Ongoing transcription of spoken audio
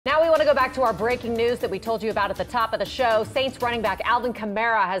Now we want to go back to our breaking news that we told you about at the top of the show. Saints running back Alvin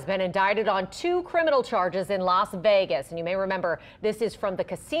Kamara has been indicted on 2 criminal charges in Las Vegas. And you may remember this is from the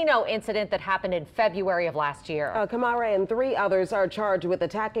casino incident that happened in February of last year. Kamara and 3 others are charged with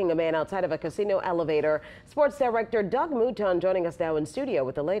attacking a man outside of a casino elevator. Sports director Doug Mouton joining us now in studio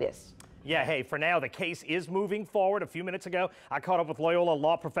with the latest. Yeah, hey, for now, the case is moving forward. A few minutes ago, I caught up with Loyola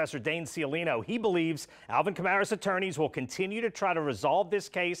law professor Dane Cialino. He believes Alvin Kamara's attorneys will continue to try to resolve this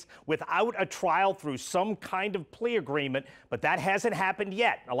case without a trial through some kind of plea agreement, but that hasn't happened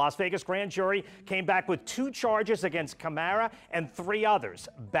yet. A Las Vegas grand jury came back with 2 charges against Kamara and 3 others: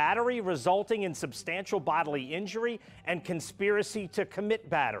 battery resulting in substantial bodily injury and conspiracy to commit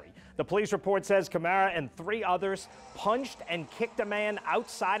battery. The police report says Kamara and 3 others punched and kicked a man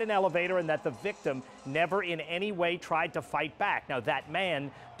outside an elevator and that the victim never in any way tried to fight back. Now, that man,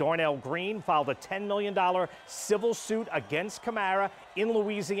 Darnell Greene, filed a $10 million civil suit against Kamara in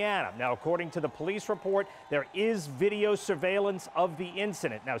Louisiana. Now, according to the police report, there is video surveillance of the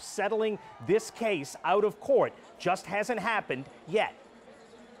incident. Now, settling this case out of court just hasn't happened yet.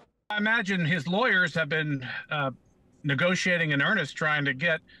 I imagine his lawyers have been negotiating in earnest, trying to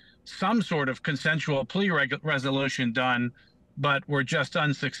get some sort of consensual plea resolution done, but were just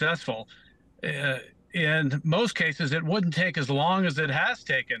unsuccessful. In most cases, it wouldn't take as long as it has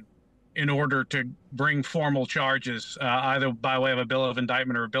taken in order to bring formal charges, either by way of a bill of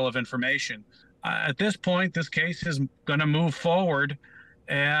indictment or a bill of information. At this point, this case is going to move forward,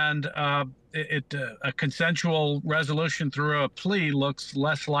 and a consensual resolution through a plea looks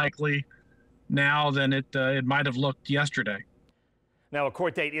less likely now than it might have looked yesterday. Now, a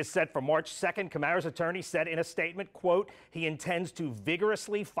court date is set for March 2nd. Kamara's attorney said in a statement, quote, he intends to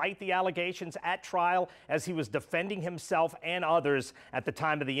vigorously fight the allegations at trial as he was defending himself and others at the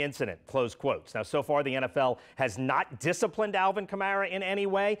time of the incident, close quotes. Now, so far, the NFL has not disciplined Alvin Kamara in any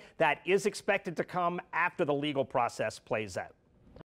way. That is expected to come after the legal process plays out.